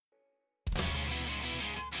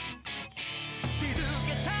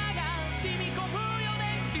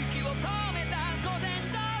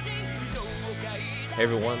Hey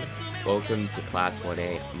everyone, welcome to Class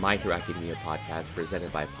 1A, My Hero Academia podcast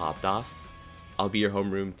presented by Popped Off. I'll be your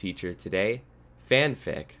homeroom teacher today,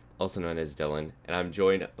 Fanfic, also known as Dylan, and I'm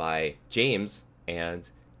joined by James and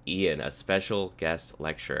Ian, a special guest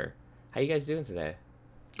lecturer. How you guys doing today?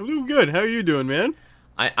 I'm doing good. How are you doing, man?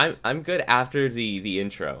 I'm good after the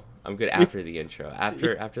intro. I'm good after the intro.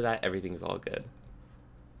 After that, everything's all good.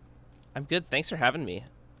 I'm good. Thanks for having me.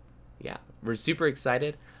 Yeah, we're super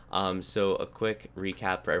excited. So a quick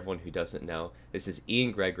recap for everyone who doesn't know. This is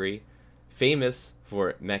Ian Gregory, famous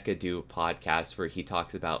for Mecha Do podcast, where he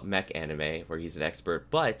talks about mech anime, where he's an expert,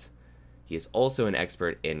 but he is also an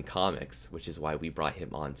expert in comics, which is why we brought him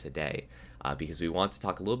on today, because we want to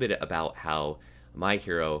talk a little bit about how My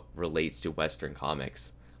Hero relates to Western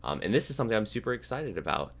comics. And this is something I'm super excited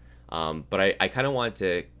about. But I kind of wanted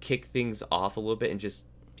to kick things off a little bit and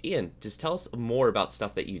Ian, just tell us more about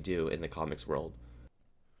stuff that you do in the comics world.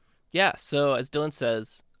 Yeah, so as Dylan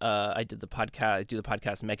says, I do the podcast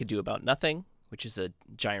Mecha Do About Nothing, which is a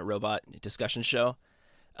giant robot discussion show.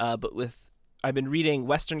 I've been reading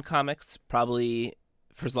Western comics probably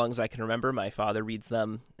for as long as I can remember. My father reads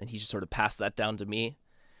them, and he just sort of passed that down to me,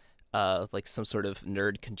 like some sort of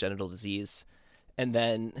nerd congenital disease. And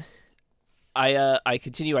then I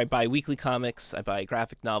continue. I buy weekly comics. I buy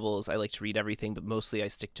graphic novels. I like to read everything, but mostly I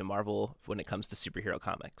stick to Marvel when it comes to superhero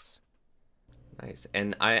comics. Nice.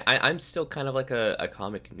 And I'm still kind of like a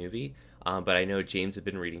comic newbie, but I know James had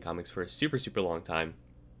been reading comics for a super, super long time.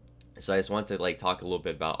 So I just want to talk a little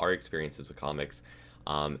bit about our experiences with comics.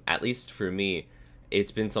 At least for me,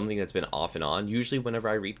 it's been something that's been off and on. Usually whenever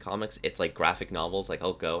I read comics, it's like graphic novels. Like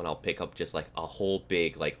I'll go and I'll pick up just like a whole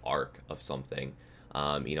big arc of something.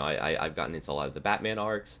 I've gotten into a lot of the Batman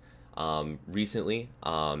arcs. Recently,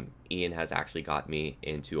 Ian has actually got me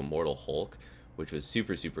into Immortal Hulk, which was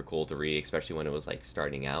super, super cool to read, especially when it was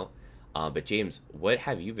starting out. But James, what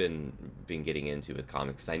have you been getting into with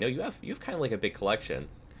comics? I know you have kind of like a big collection.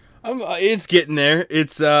 It's getting there.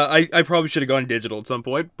 It's I probably should have gone digital at some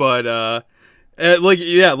point, but like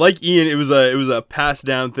Ian, it was a passed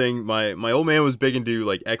down thing. My old man was big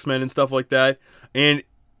into X-Men and stuff like that, and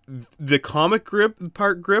the comic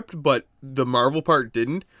part gripped, but the Marvel part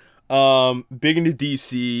didn't. Big into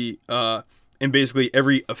DC, and basically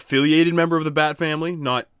every affiliated member of the Bat family,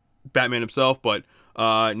 not Batman himself, but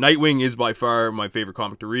Nightwing is by far my favorite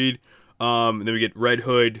comic to read. And then we get Red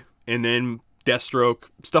Hood, and then Deathstroke,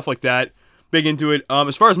 stuff like that. Big into it.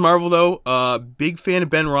 As far as Marvel though, big fan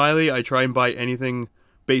of Ben Reilly. I try and buy anything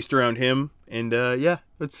based around him, and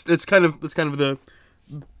that's kind of the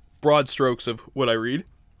broad strokes of what I read.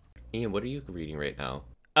 Ian, what are you reading right now?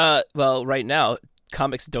 Well, right now,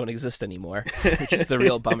 comics don't exist anymore, which is the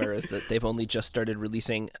real bummer, is that they've only just started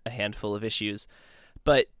releasing a handful of issues.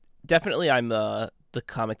 But definitely I'm the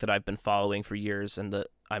comic that I've been following for years and that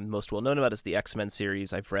I'm most well known about is the X-Men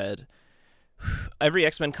series. I've read every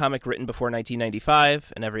X-Men comic written before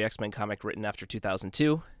 1995 and every X-Men comic written after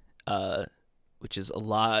 2002, which is a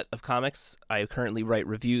lot of comics. I currently write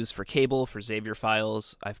reviews for Cable, for Xavier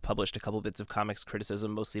Files. I've published a couple bits of comics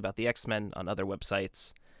criticism, mostly about the X-Men, on other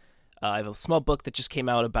websites. I have a small book that just came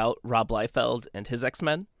out about Rob Liefeld and his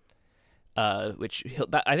X-Men, which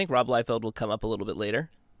I think Rob Liefeld will come up a little bit later.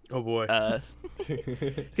 Oh boy,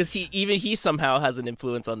 because he somehow has an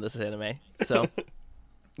influence on this anime. So,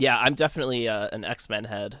 yeah, I'm definitely an X-Men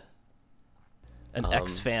head, an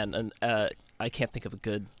X fan, and I can't think of a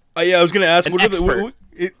good. Yeah, I was gonna ask. What expert.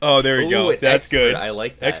 There you go. That's expert. good. I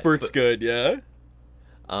like that. Expert's good. Yeah.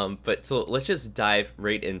 But so let's just dive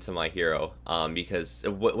right into My Hero, because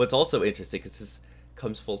what's also interesting, because this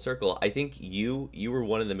comes full circle, I think you were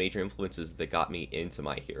one of the major influences that got me into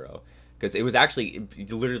My Hero, because it was actually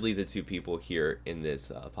literally the two people here in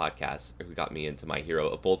this podcast who got me into My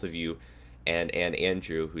Hero, both of you and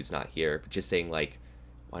Andrew, who's not here, but just saying why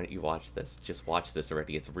don't you watch this? Just watch this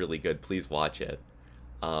already. It's really good. Please watch it.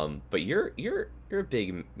 But you're a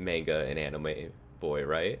big manga and anime boy,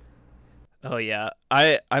 right? Oh yeah,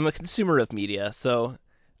 I'm a consumer of media, so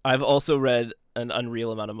I've also read an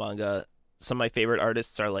unreal amount of manga. Some of my favorite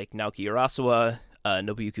artists are like Naoki Urasawa,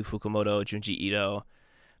 Nobuyuki Fukumoto, Junji Ito.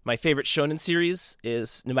 My favorite shonen series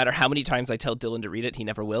is, no matter how many times I tell Dylan to read it, he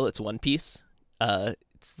never will. It's One Piece.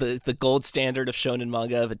 It's the gold standard of shonen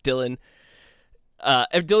manga. But Dylan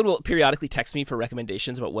will periodically text me for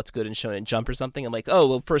recommendations about what's good in Shonen Jump or something. I'm like, oh,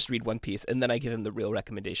 well, first read One Piece, and then I give him the real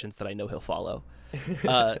recommendations that I know he'll follow.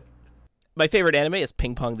 My favorite anime is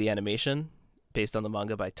Ping Pong the Animation, based on the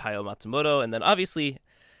manga by Taiyo Matsumoto. And then obviously,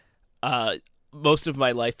 most of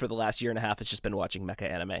my life for the last year and a half has just been watching mecha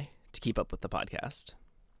anime to keep up with the podcast.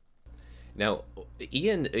 Now,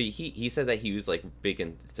 Ian, he said that he was like big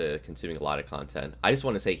into consuming a lot of content. I just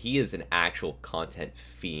want to say he is an actual content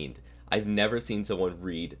fiend. I've never seen someone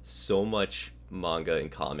read so much manga and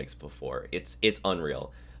comics before. It's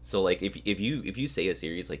unreal. So like if you say a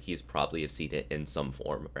series, like he's probably have seen it in some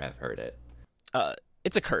form or have heard it.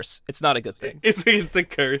 It's a curse. It's not a good thing. It's a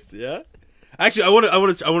curse, yeah. Actually, I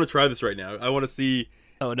want to try this right now. I want to see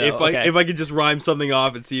Oh no. if I could just rhyme something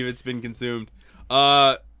off and see if it's been consumed.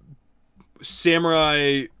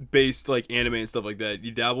 Samurai based like anime and stuff like that.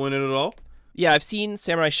 You dabble in it at all? Yeah, I've seen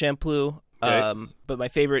Samurai Champloo. Okay. But my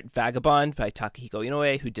favorite, Vagabond by Takahiko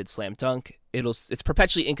Inoue, who did Slam Dunk. It's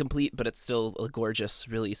perpetually incomplete, but it's still a gorgeous,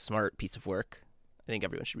 really smart piece of work. I think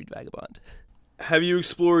everyone should read Vagabond. Have you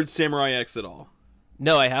explored Samurai X at all?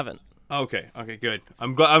 No, I haven't. Okay, good.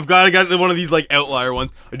 I'm glad I got one of these like outlier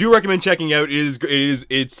ones. I do recommend checking out.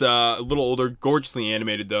 It's a little older, gorgeously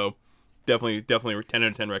animated though. Definitely 10 out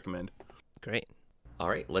of 10 recommend. Great. All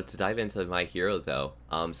right, let's dive into My Hero though.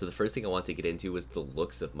 So the first thing I want to get into was the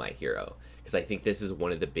looks of My Hero, because I think this is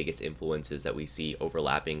one of the biggest influences that we see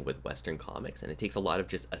overlapping with Western comics, and it takes a lot of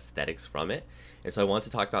just aesthetics from it. And so I want to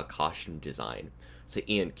talk about costume design. So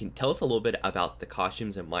Ian, can you tell us a little bit about the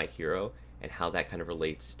costumes in My Hero and how that kind of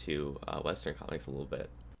relates to Western comics a little bit?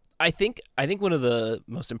 I think one of the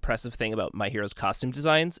most impressive thing about My Hero's costume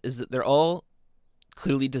designs is that they're all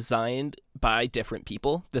clearly designed by different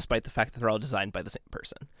people, despite the fact that they're all designed by the same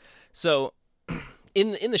person. So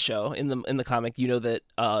in the show, in the comic, you know that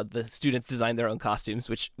the students design their own costumes,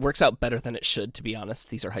 which works out better than it should, to be honest.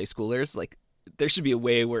 These are high schoolers. Like, there should be a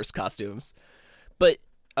way worse costumes. But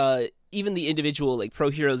even the individual like pro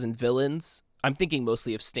heroes and villains, I'm thinking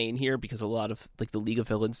mostly of Stain here, because a lot of like the League of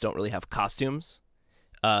Villains don't really have costumes.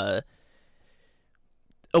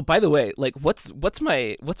 Oh, by the way, like what's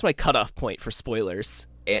my cutoff point for spoilers?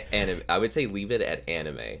 Anime. I would say leave it at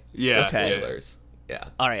anime. Yeah. Okay. Spoilers. Yeah.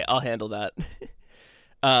 All right, I'll handle that.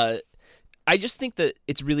 I just think that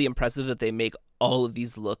it's really impressive that they make all of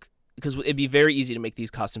these look, because it'd be very easy to make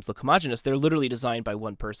these costumes look homogenous. They're literally designed by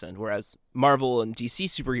one person, whereas Marvel and DC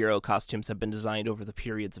superhero costumes have been designed over the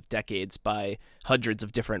periods of decades by hundreds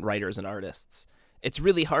of different writers and artists. It's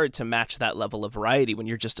really hard to match that level of variety when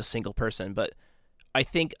you're just a single person, but I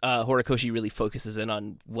think Horikoshi really focuses in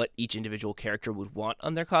on what each individual character would want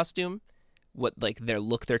on their costume, what like their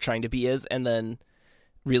look they're trying to be is, and then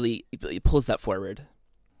really pulls that forward.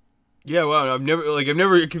 Yeah, wow. I've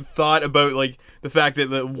never thought about like the fact that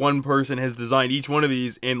the one person has designed each one of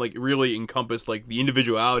these and like really encompassed like the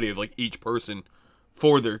individuality of like each person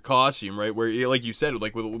for their costume, right? Where, like you said,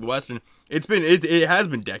 like with Western, it has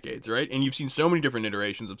been decades, right? And you've seen so many different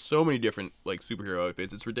iterations of so many different like superhero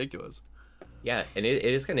outfits. It's ridiculous. Yeah, and it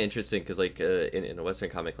is kind of interesting because, like, in a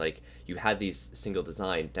Western comic, like, you have these single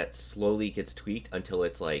design that slowly gets tweaked until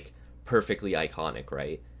it's, like, perfectly iconic,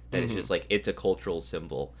 right? That it's just, like, it's a cultural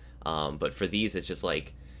symbol. But for these, it's just,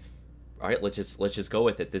 like, all right, let's just go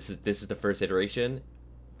with it. This is the first iteration.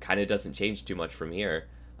 Kind of doesn't change too much from here.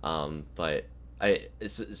 But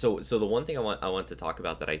so the one thing I want to talk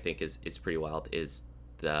about that I think is pretty wild is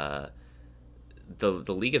the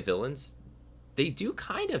League of Villains. They do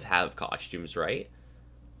kind of have costumes, right?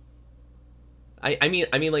 I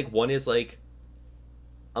mean, like, one is like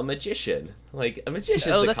a magician. Like, a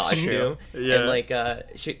magician's a costume. Yeah. And like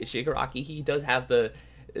Shigaraki, he does have the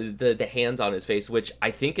hands on his face, which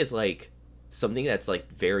I think is like something that's like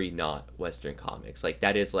very not Western comics. Like,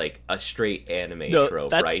 that is like a straight anime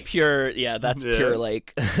trope, that's right? Pure, that's pure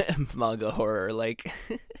like manga horror, like.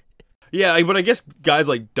 Yeah, but I guess guys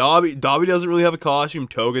like Dobby doesn't really have a costume.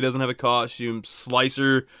 Toga doesn't have a costume.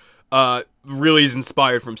 Slicer really is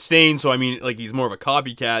inspired from Stain, so I mean, like, he's more of a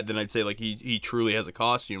copycat than I'd say like he truly has a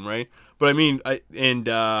costume, right? But I mean,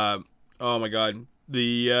 oh my god,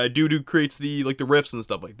 the dude who creates the riffs and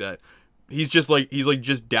stuff like that, he's just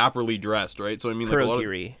dapperly dressed, right? So I mean, like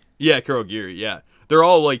Kurogiri. Kurogiri, yeah. They're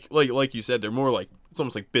all like you said, they're more like, it's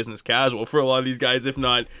almost like business casual for a lot of these guys, if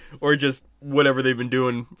not, or just whatever they've been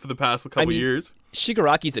doing for the past couple years.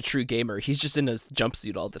 Shigaraki's a true gamer. He's just in his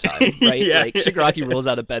jumpsuit all the time, right? Like, Shigaraki rolls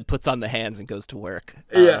out of bed, puts on the hands, and goes to work.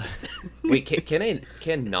 Yeah. Wait,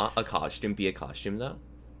 can not a costume be a costume though?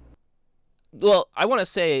 Well, I want to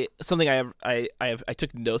say something. I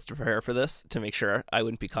took notes to prepare for this to make sure I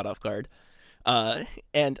wouldn't be caught off guard.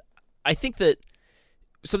 And I think that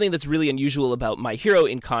something that's really unusual about My Hero,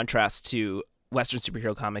 in contrast to Western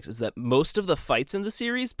superhero comics, is that most of the fights in the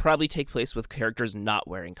series probably take place with characters not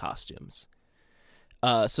wearing costumes.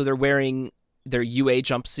 So they're wearing their UA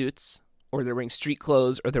jumpsuits, or they're wearing street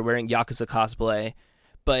clothes, or they're wearing Yakuza cosplay.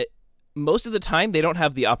 But most of the time they don't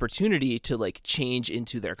have the opportunity to like change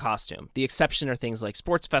into their costume. The exception are things like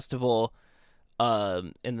Sports Festival,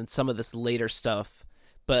 and then some of this later stuff.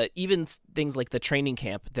 But even things like the training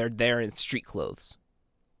camp, they're there in street clothes,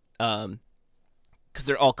 because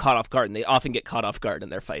they're all caught off guard, and they often get caught off guard in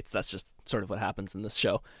their fights. That's just sort of what happens in this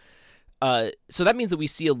show. So that means that we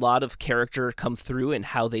see a lot of character come through in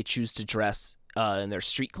how they choose to dress in their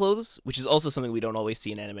street clothes, which is also something we don't always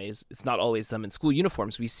see in animes. It's not always them in school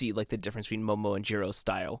uniforms. We see like the difference between Momo and Jiro's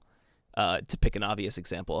style, to pick an obvious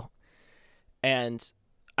example. And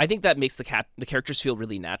I think that makes the characters feel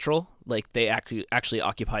really natural, like they actually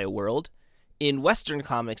occupy a world. In Western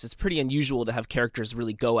comics, it's pretty unusual to have characters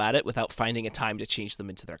really go at it without finding a time to change them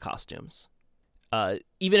into their costumes.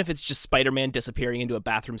 Even if it's just Spider-Man disappearing into a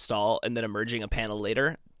bathroom stall and then emerging a panel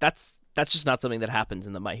later, that's just not something that happens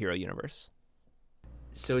in the My Hero universe.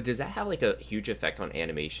 So does that have like a huge effect on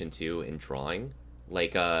animation too in drawing?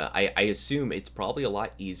 Like, I assume it's probably a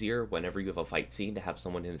lot easier whenever you have a fight scene to have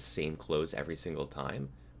someone in the same clothes every single time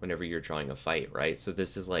whenever you're drawing a fight, right? So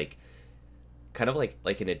this is like kind of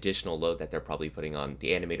like an additional load that they're probably putting on the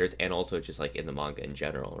animators and also just like in the manga in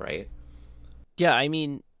general, right? Yeah, I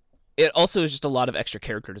mean, it also is just a lot of extra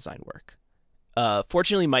character design work.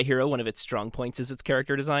 Fortunately, My Hero, one of its strong points is its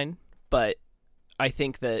character design, but I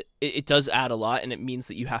think that it does add a lot, and it means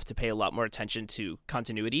that you have to pay a lot more attention to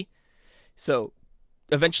continuity. So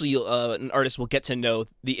eventually an artist will get to know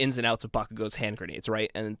the ins and outs of Bakugo's hand grenades,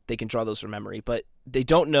 right? And they can draw those from memory, but they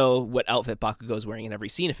don't know what outfit Bakugo's wearing in every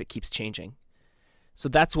scene if it keeps changing. So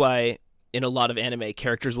that's why in a lot of anime,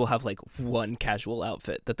 characters will have like one casual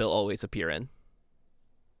outfit that they'll always appear in.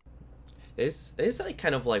 It's like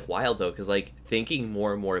kind of like wild though, because like thinking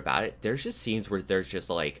more and more about it, there's just scenes where there's just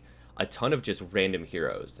like a ton of just random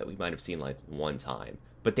heroes that we might have seen like one time,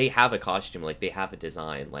 but they have a costume, like they have a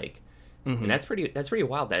design, like, and that's pretty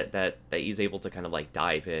wild that he's able to kind of like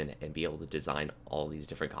dive in and be able to design all these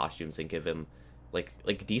different costumes and give him like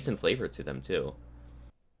decent flavor to them too.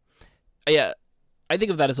 Yeah, I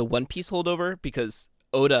think of that as a One Piece holdover because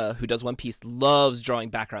Oda, who does One Piece, loves drawing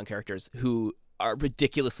background characters who are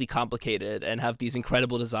ridiculously complicated and have these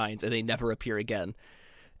incredible designs and they never appear again.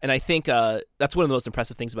 And I think that's one of the most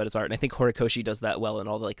impressive things about his art. And I think Horikoshi does that well in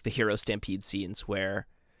all the hero stampede scenes where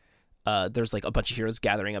there's like a bunch of heroes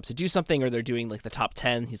gathering up to do something, or they're doing like the top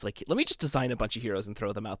 10. He's like, let me just design a bunch of heroes and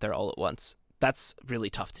throw them out there all at once. That's really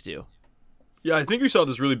tough to do. Yeah, I think we saw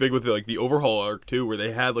this really big with the overhaul arc too, where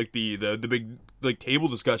they had like the big like table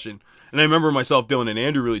discussion. And I remember myself, Dylan, and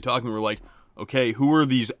Andrew really talking. We're like, okay, who are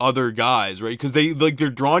these other guys, right? Because they're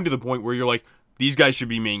drawn to the point where you're like, these guys should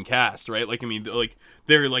be main cast, right? Like, I mean, like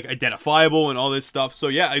they're like identifiable and all this stuff. So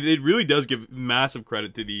yeah, it really does give massive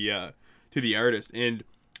credit to the artist. And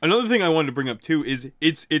another thing I wanted to bring up too is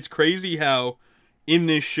it's crazy how in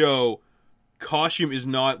this show costume is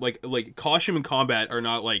not like costume and combat are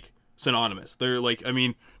not like synonymous. They're like, I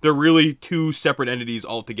mean, they're really two separate entities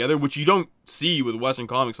altogether, which you don't see with Western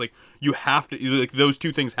comics. Like, you have to, like, those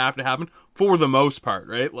two things have to happen for the most part,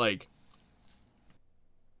 right? Like,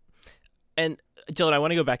 and Dylan, I want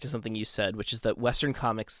to go back to something you said, which is that Western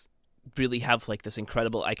comics really have like this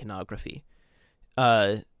incredible iconography.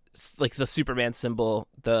 Like the Superman symbol,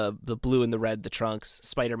 the blue and the red, the trunks,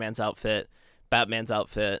 Spider-Man's outfit, Batman's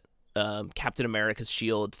outfit, Captain America's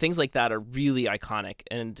shield, things like that are really iconic.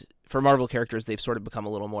 And for Marvel characters, they've sort of become a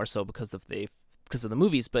little more so because of the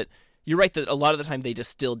movies. But you're right that a lot of the time they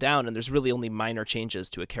distill down, and there's really only minor changes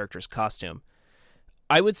to a character's costume.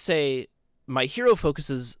 I would say My Hero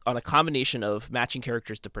focuses on a combination of matching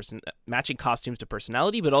costumes to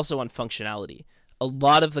personality, but also on functionality. A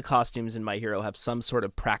lot of the costumes in My Hero have some sort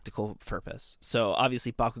of practical purpose. So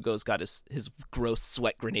obviously Bakugo's got his gross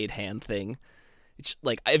sweat grenade hand thing. It's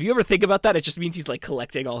like, if you ever think about that, it just means he's like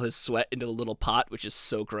collecting all his sweat into a little pot, which is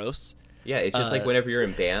so gross. Yeah, it's just like whenever you're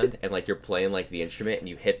in band and like you're playing like the instrument and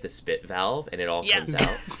you hit the spit valve and it all comes out.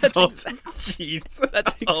 Jeez.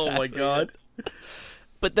 That's exactly oh my god.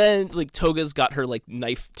 But then like Toga's got her like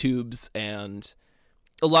knife tubes, and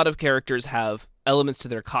a lot of characters have elements to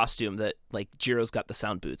their costume that, like, Jiro's got the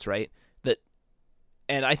sound boots, right?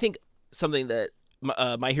 And I think something that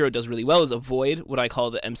My Hero does really well is avoid what I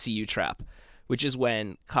call the MCU trap, which is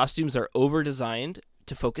when costumes are over designed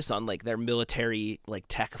to focus on like their military like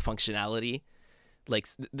tech functionality, like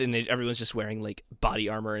then everyone's just wearing like body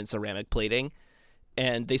armor and ceramic plating,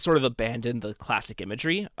 and they sort of abandon the classic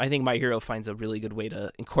imagery. I think My Hero finds a really good way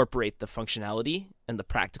to incorporate the functionality and the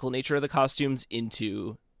practical nature of the costumes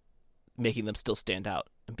into making them still stand out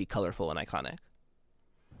and be colorful and iconic.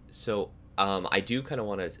 So I do kind of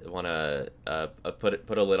want to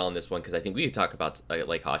put a lid on this one, because I think we could talk about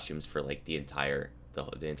like costumes for like the entire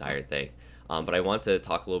the entire thing. But I want to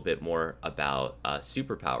talk a little bit more about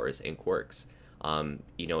superpowers and quirks.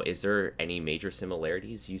 Is there any major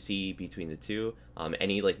similarities you see between the two?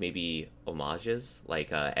 Any like maybe homages,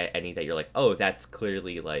 like any that you're like, oh, that's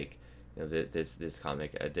clearly like this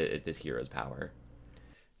comic, this hero's power.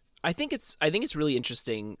 I think it's really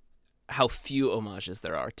interesting how few homages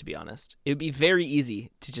there are, to be honest. It would be very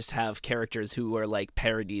easy to just have characters who are like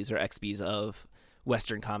parodies or XBs of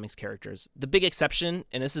Western comics characters. The big exception,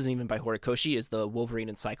 and this isn't even by Horikoshi, is the Wolverine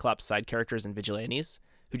and Cyclops side characters and Vigilantes,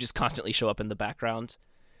 who just constantly show up in the background.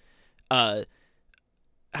 However,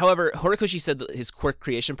 Horikoshi said that his quirk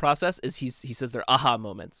creation process is he says they're aha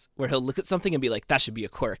moments, where he'll look at something and be like, that should be a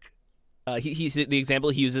quirk. The example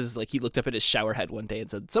he uses is like he looked up at his shower head one day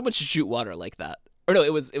and said, someone should shoot water like that. Or no,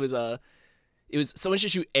 it was someone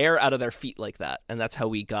should shoot air out of their feet like that, and that's how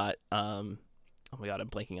we got. Oh my god, I'm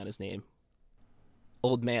blanking on his name.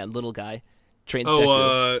 Old man, little guy, trains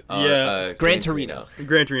Deku. Gran Torino.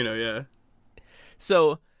 Gran Torino, yeah.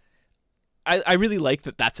 So, I really like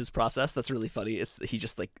that. That's his process. That's really funny. It's he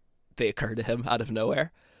just like they occur to him out of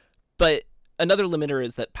nowhere. But another limiter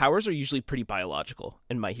is that powers are usually pretty biological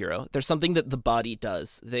in My Hero. There's something that the body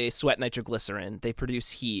does. They sweat nitroglycerin. They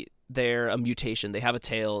produce heat. They're a mutation. They have a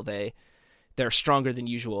tail. They're stronger than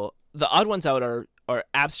usual. The odd ones out are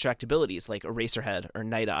abstract abilities like Eraserhead or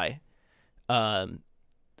Night Eye.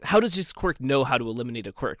 How does this quirk know how to eliminate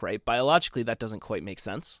a quirk, right? Biologically, that doesn't quite make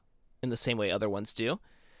sense in the same way other ones do.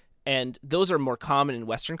 And those are more common in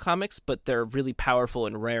Western comics, but they're really powerful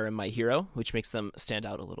and rare in My Hero, which makes them stand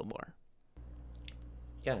out a little more.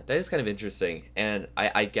 Yeah, that is kind of interesting. And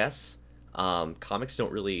I guess comics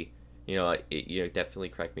don't really... definitely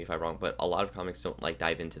correct me if I'm wrong, but a lot of comics don't like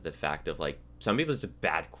dive into the fact of like some people just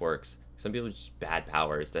bad quirks, some people just bad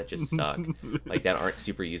powers that just suck, like that aren't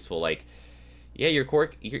super useful. Like, yeah, your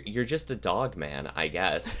quirk, you're just a dog, man. I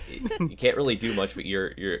guess you can't really do much, but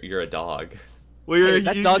you're a dog. Well,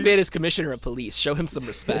 that dog man is commissioner of police. Show him some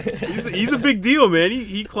respect. he's a big deal, man.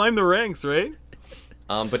 He climbed the ranks, right?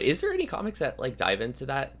 But is there any comics that like dive into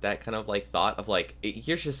that kind of like thought of like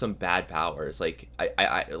here's just some bad powers? Like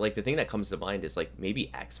I like the thing that comes to mind is like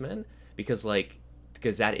maybe X-Men because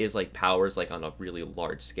that is like powers like on a really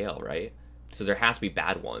large scale, right? So there has to be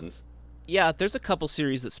bad ones. Yeah, there's a couple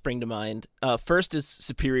series that spring to mind. First is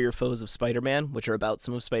Superior Foes of Spider-Man, which are about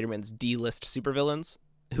some of Spider-Man's D-list supervillains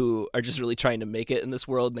who are just really trying to make it in this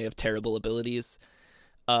world and they have terrible abilities.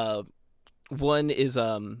 One is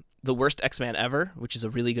The Worst X-Man Ever, which is a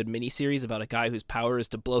really good miniseries about a guy whose power is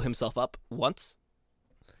to blow himself up once,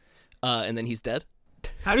 and then he's dead.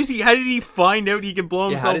 How did he find out he can blow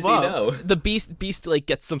himself up? How does he know? The Beast like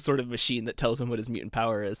gets some sort of machine that tells him what his mutant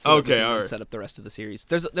power is. So okay, all right. Set up the rest of the series.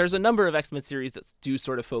 There's a number of X-Men series that do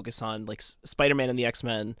sort of focus on like Spider-Man and the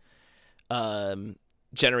X-Men.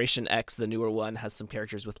 Generation X, the newer one, has some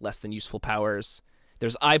characters with less than useful powers.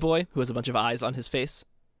 There's Eye-Boy, who has a bunch of eyes on his face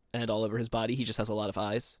and all over his body. He just has a lot of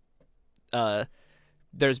eyes.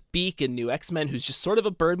 There's Beak in New X-Men, who's just sort of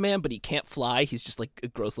a Birdman, but he can't fly. He's just like a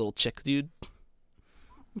gross little chick dude.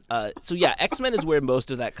 So yeah, X-Men is where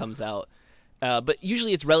most of that comes out. But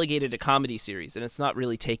usually it's relegated to comedy series, and it's not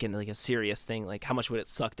really taken like a serious thing. Like, how much would it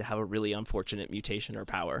suck to have a really unfortunate mutation or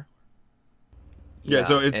power? Yeah,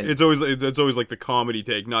 so it's always like the comedy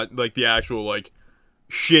take, not like the actual like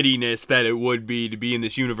shittiness that it would be to be in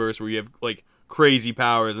this universe where you have like crazy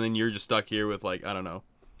powers and then you're just stuck here with like, I don't know,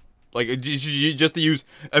 like just to use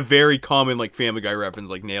a very common like Family Guy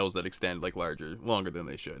reference, like nails that extend like longer than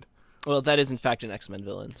they should. Well, that is in fact an X-Men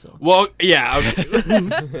villain. So well, yeah,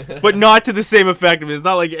 okay. But not to the same effect. It's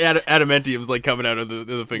not like adamantium's like coming out of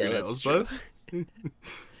the fingernails. Yeah, but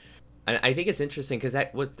I think it's interesting because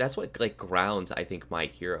that's what like grounds I think My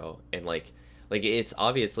Hero, and like it's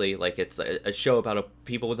obviously like it's a show about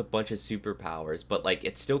people with a bunch of superpowers, but like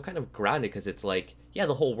it's still kind of grounded because it's like, yeah,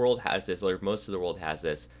 the whole world has this, or most of the world has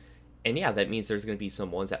this, and yeah, that means there's going to be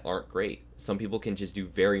some ones that aren't great. Some people can just do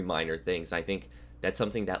very minor things. I think that's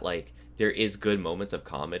something that like there is good moments of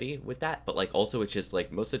comedy with that, but like also it's just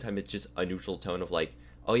like most of the time it's just a neutral tone of like,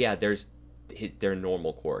 oh yeah, there's their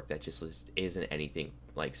normal quirk that just isn't anything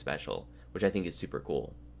like special, which I think is super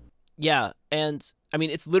cool. Yeah, and I mean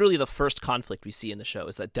it's literally the first conflict we see in the show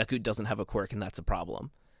is that Deku doesn't have a quirk, and that's a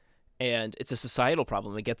problem, and it's a societal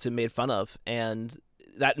problem. It gets him made fun of, and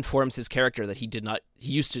that informs his character that he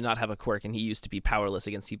used to not have a quirk, and he used to be powerless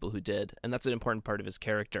against people who did, and that's an important part of his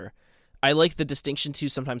character. I like the distinction too.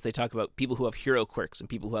 Sometimes they talk about people who have hero quirks and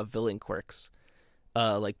people who have villain quirks,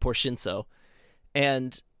 like poor Shinso,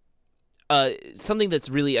 and something that's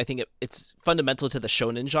really, I think it's fundamental to the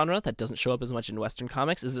shonen genre that doesn't show up as much in Western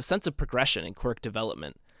comics is a sense of progression and quirk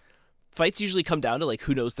development. fights usually come down to like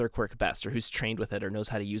who knows their quirk best or who's trained with it or knows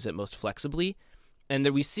how to use it most flexibly. And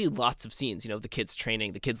then we see lots of scenes, the kids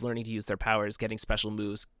training, the kids learning to use their powers, getting special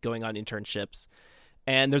moves, going on internships.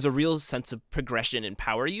 And there's a real sense of progression in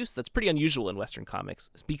power use that's pretty unusual in Western comics.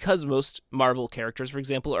 Because most Marvel characters, for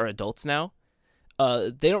example, are adults now,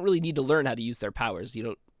 they don't really need to learn how to use their powers.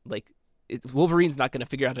 Wolverine's not going to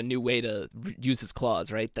figure out a new way to use his claws,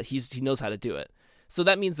 right? That he knows how to do it. So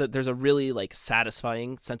that means that there's a really like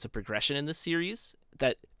satisfying sense of progression in this series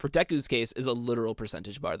that, for Deku's case, is a literal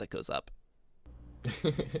percentage bar that goes up.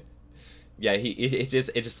 Yeah, it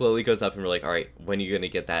just slowly goes up, and we're like, all right, when are you gonna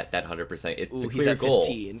get that 100%? It's the he's clear at goal.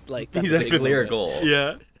 15. Like that's He's a clear goal.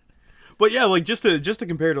 Yeah. But yeah, like just to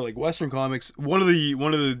compare to like Western comics, one of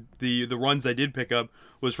the runs I did pick up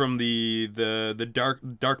was from the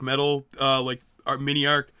dark metal mini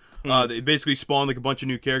arc. They basically spawned like a bunch of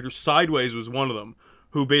new characters. Sideways was one of them,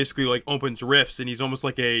 who basically like opens rifts, and he's almost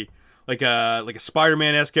like a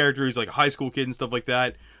Spider-Man-esque character. He's like a high school kid and stuff like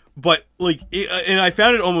that. But and I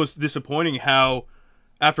found it almost disappointing how,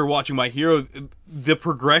 after watching My Hero, the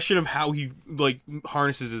progression of how he like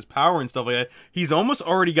harnesses his power and stuff like that, he's almost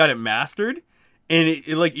already got it mastered, and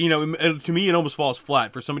to me it almost falls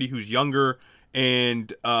flat for somebody who's younger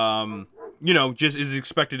and just is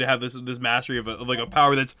expected to have this mastery of a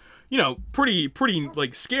power that's pretty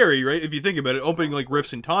like scary, right? If you think about it, opening like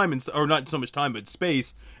rifts in time or not so much time but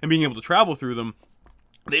space and being able to travel through them.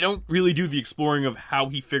 They don't really do the exploring of how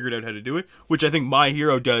he figured out how to do it, which I think My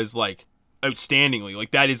Hero does like outstandingly.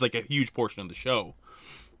 Like that is like a huge portion of the show.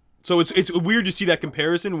 So it's weird to see that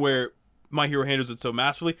comparison where My Hero handles it so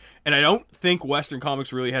masterfully, and I don't think Western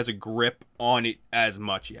comics really has a grip on it as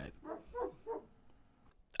much yet.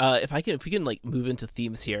 If we can like move into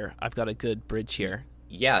themes here, I've got a good bridge here.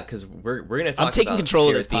 Yeah, because we're gonna talk. I'm taking about control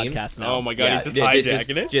of this themes. podcast now. Oh my god, he's just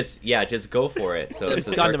hijacking it. Just go for it. So It's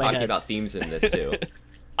start gone to my talking head. about themes in this too.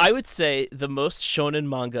 I would say the most shonen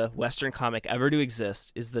manga Western comic ever to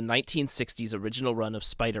exist is the 1960s original run of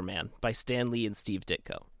Spider-Man by Stan Lee and Steve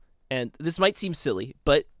Ditko. And this might seem silly,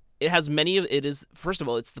 but it has first of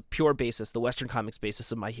all, it's the pure basis, the Western comics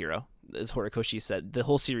basis of My Hero. As Horikoshi said, the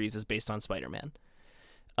whole series is based on Spider-Man.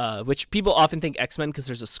 Which people often think X-Men because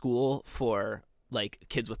there's a school for like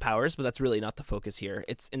kids with powers, but that's really not the focus here.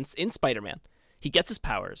 It's in Spider-Man. He gets his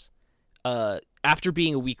powers after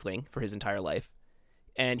being a weakling for his entire life.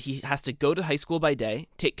 And he has to go to high school by day,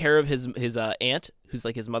 take care of his aunt, who's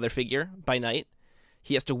like his mother figure, by night.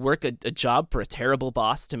 He has to work a job for a terrible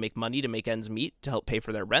boss to make money, to make ends meet, to help pay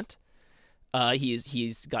for their rent.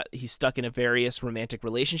 He's stuck in various romantic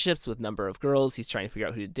relationships with a number of girls. He's trying to figure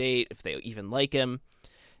out who to date, if they even like him.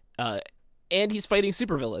 And he's fighting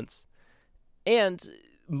supervillains. And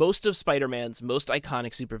most of Spider-Man's most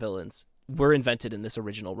iconic supervillains were invented in this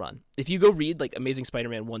original run. If you go read like Amazing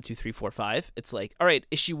Spider-Man 1, 2, 3, 4, 5, it's like, all right,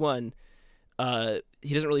 issue 1,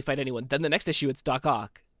 he doesn't really fight anyone. Then the next issue, it's Doc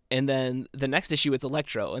Ock. And then the next issue, it's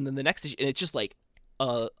Electro. And then the next issue, and it's just like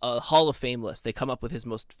a Hall of Fame list. They come up with his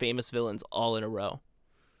most famous villains all in a row.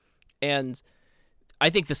 And I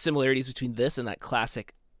think the similarities between this and that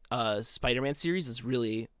classic Spider-Man series is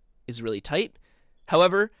really tight.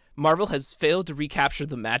 However, Marvel has failed to recapture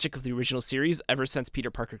the magic of the original series ever since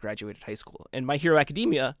Peter Parker graduated high school. And My Hero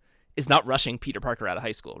Academia is not rushing Peter Parker out of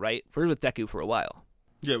high school, right? We're with Deku for a while.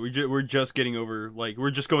 Yeah, we're just getting over, like,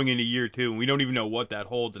 we're just going into year 2, and we don't even know what that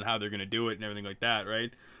holds and how they're going to do it and everything like that,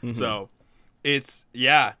 right? Mm-hmm. So, it's,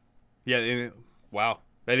 wow.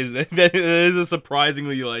 That is a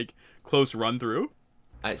surprisingly, like, close run-through.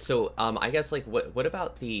 I guess, like, what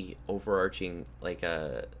about the overarching, like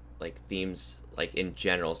themes, like, in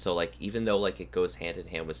general? So, like, even though, like, it goes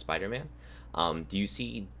hand-in-hand with Spider-Man, do you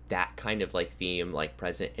see that kind of, like, theme, like,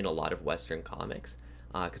 present in a lot of Western comics?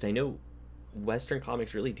 Because I know Western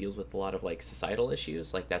comics really deals with a lot of like societal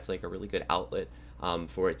issues. Like that's like a really good outlet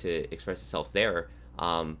for it to express itself there.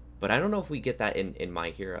 But I don't know if we get that in My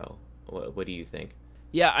Hero. What do you think?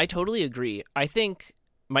 Yeah, I totally agree. I think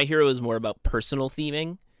My Hero is more about personal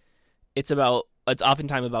theming. It's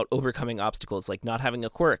oftentimes about overcoming obstacles like not having a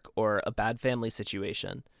quirk or a bad family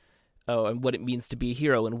situation. Oh, and what it means to be a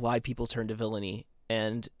hero and why people turn to villainy.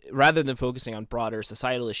 And rather than focusing on broader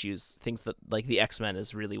societal issues, things that like the X-Men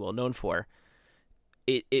is really well known for,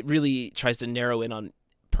 it really tries to narrow in on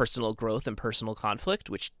personal growth and personal conflict,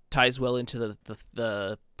 which ties well into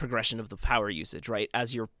the progression of the power usage, right?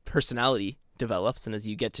 As your personality develops and as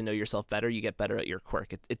you get to know yourself better, you get better at your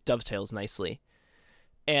quirk. It dovetails nicely.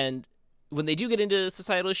 And when they do get into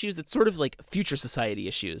societal issues, it's sort of like future society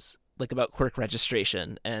issues, like about quirk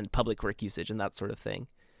registration and public quirk usage and that sort of thing.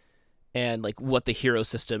 And like what the hero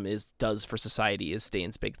system does for society is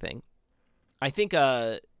Stain's big thing. I think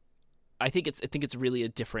I think it's really a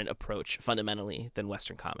different approach fundamentally than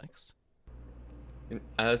Western comics.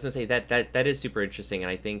 I was gonna say that is super interesting, and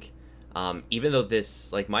I think even though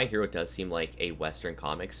this, like, My Hero does seem like a Western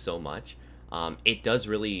comic so much, it does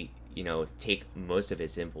really, take most of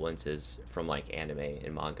its influences from like anime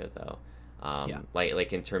and manga though.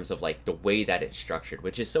 Like in terms of like the way that it's structured,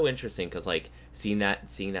 which is so interesting because like seeing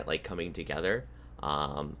that like coming together,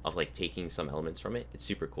 of like taking some elements from it, it's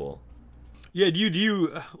super cool. Yeah, do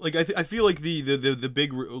you like? I feel like the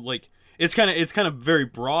big, like, it's kind of very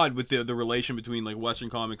broad with the relation between like Western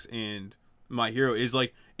comics and My Hero is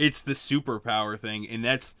like it's the superpower thing, and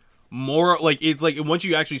that's more like, it's like once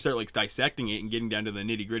you actually start like dissecting it and getting down to the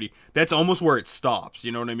nitty gritty, that's almost where it stops.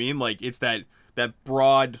 You know what I mean? Like it's that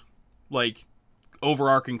broad, like,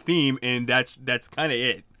 overarching theme, and that's kind of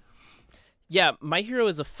it. Yeah, My Hero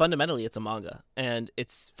is fundamentally it's a manga, and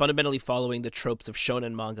it's fundamentally following the tropes of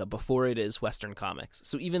shonen manga before it is Western comics.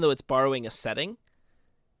 So even though it's borrowing a setting,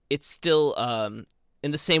 it's still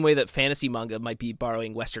in the same way that fantasy manga might be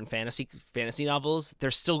borrowing Western fantasy novels,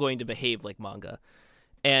 they're still going to behave like manga.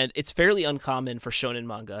 And it's fairly uncommon for shonen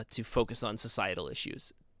manga to focus on societal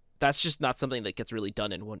issues. That's just not something that gets really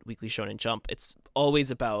done in One Weekly Shonen Jump. It's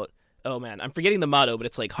always about, oh man, I'm forgetting the motto, but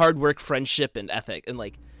it's like hard work, friendship, and ethic, and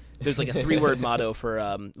like there's like a 3-word motto for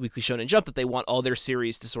Weekly Shonen Jump that they want all their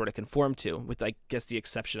series to sort of conform to, with I guess the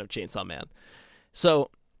exception of Chainsaw Man.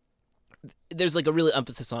 So there's like a real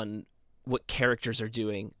emphasis on what characters are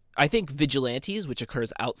doing. I think Vigilantes, which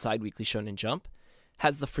occurs outside Weekly Shonen Jump,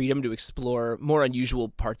 has the freedom to explore more unusual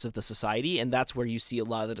parts of the society, and that's where you see a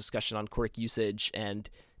lot of the discussion on quirk usage and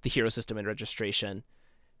the hero system and registration.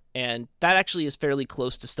 And that actually is fairly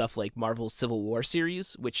close to stuff like Marvel's Civil War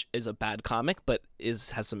series, which is a bad comic, but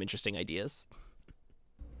has some interesting ideas.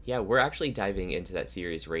 Yeah, we're actually diving into that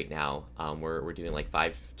series right now. We're doing like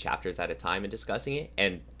 5 chapters at a time and discussing it.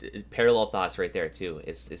 And parallel thoughts right there too.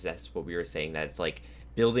 Is that's what we were saying, that it's like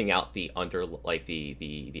building out the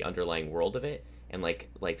the underlying world of it, and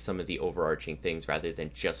like some of the overarching things, rather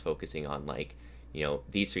than just focusing on like,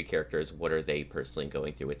 these 3 characters, what are they personally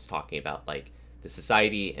going through. It's talking about like the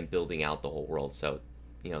society and building out the whole world. So,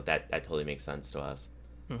 that totally makes sense to us.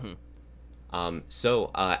 Mm-hmm.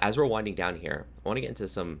 So as we're winding down here, I want to get into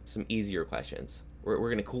some easier questions. We're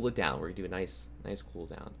gonna cool it down. We're gonna do a nice cool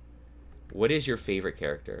down. What is your favorite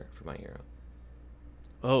character for My Hero?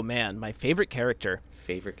 Oh man, my favorite character.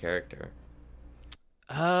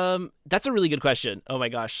 That's a really good question. Oh my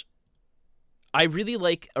gosh. I really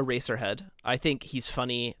like Eraserhead. I think he's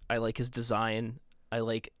funny. I like his design. I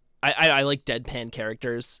like deadpan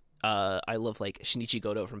characters. I love like Shinichi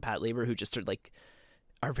Goto from Pat Labor, who just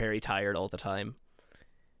are very tired all the time.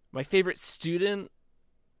 My favorite student,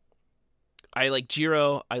 I like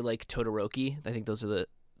Jiro. I like Todoroki. I think those are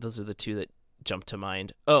the 2 that jump to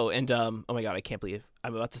mind. Oh, and oh my god, I can't believe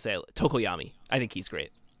I'm about to say Tokoyami. I think he's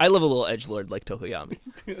great. I love a little edgelord like Tokoyami.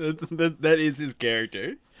 that is his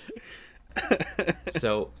character.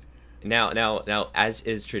 So now as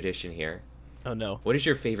is tradition here. Oh no. What is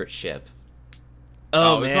your favorite ship?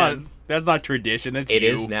 Oh man. That's not tradition. That's It you.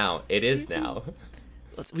 is now. It is now.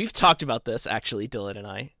 We've talked about this actually, Dylan and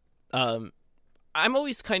I. I'm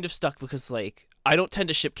always kind of stuck because like I don't tend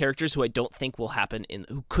to ship characters who I don't think who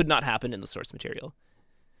could not happen in the source material.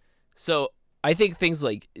 So I think things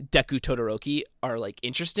like Deku Todoroki are like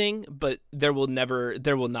interesting, but there will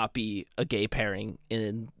not be a gay pairing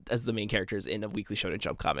as the main characters in a Weekly Shonen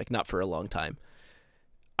Jump comic, not for a long time.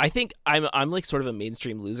 I think I'm like sort of a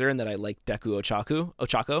mainstream loser in that I like Deku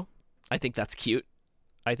Ochako. I think that's cute.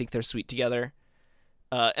 I think they're sweet together.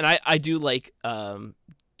 And I do like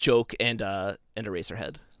Joke and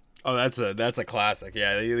Eraserhead. Oh, that's a classic.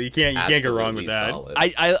 Yeah, you can't go wrong with that. Solid.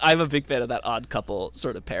 I'm a big fan of that odd couple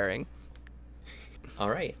sort of pairing. All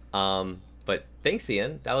right. But thanks,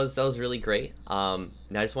 Ian. That was really great. Now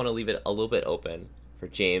I just want to leave it a little bit open for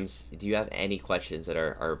James. Do you have any questions that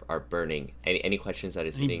are burning? Any questions that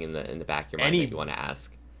are sitting in the back of your mind that you want to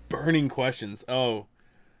ask? Burning questions. Oh.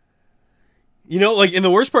 Like, and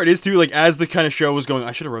the worst part is too, like, as the kind of show was going,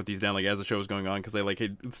 I should have wrote these down, like, as the show was going on, because I like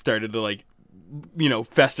had started to like,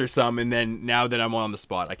 fester some, and then now that I'm on the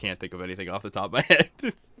spot, I can't think of anything off the top of my head.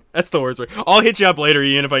 That's the worst part. I'll hit you up later,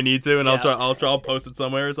 Ian, if I need to, and yeah. I'll post it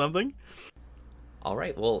somewhere or something. All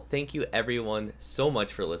right. Well, thank you everyone so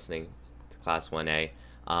much for listening to Class 1A.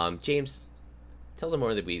 James, tell them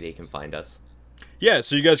where they can find us. Yeah,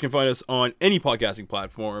 so you guys can find us on any podcasting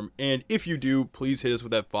platform, and if you do, please hit us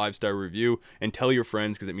with that 5-star review and tell your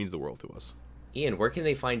friends, because it means the world to us. Ian, where can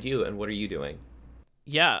they find you, and what are you doing?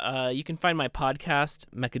 Yeah, you can find my podcast,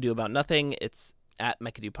 Mechadoo About Nothing. It's at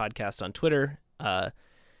Mechadoo Podcast on Twitter.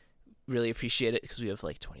 really appreciate it because we have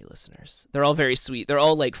like 20 listeners. They're all very sweet. They're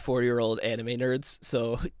all like 4-year-old anime nerds,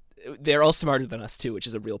 so they're all smarter than us too, which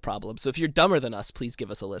is a real problem. So if you're dumber than us, please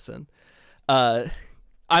give us a listen. I'm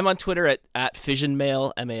on Twitter at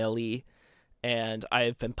FissionMail, MALE, and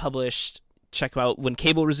I've been published. Check out when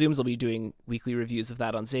cable resumes. I'll be doing weekly reviews of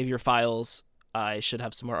that on Xavier Files. I should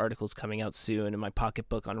have some more articles coming out soon, and my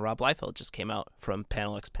pocketbook on Rob Liefeld just came out from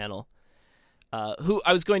Panel X Panel. Who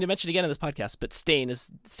I was going to mention again in this podcast, but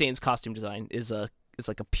Stain's costume design is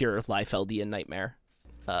like a pure Liefeldian nightmare.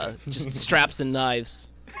 Just straps and knives.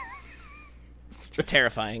 It's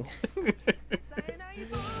terrifying.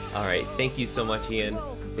 All right, thank you so much, Ian.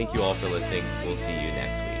 Thank you all for listening. We'll see you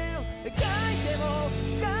next week.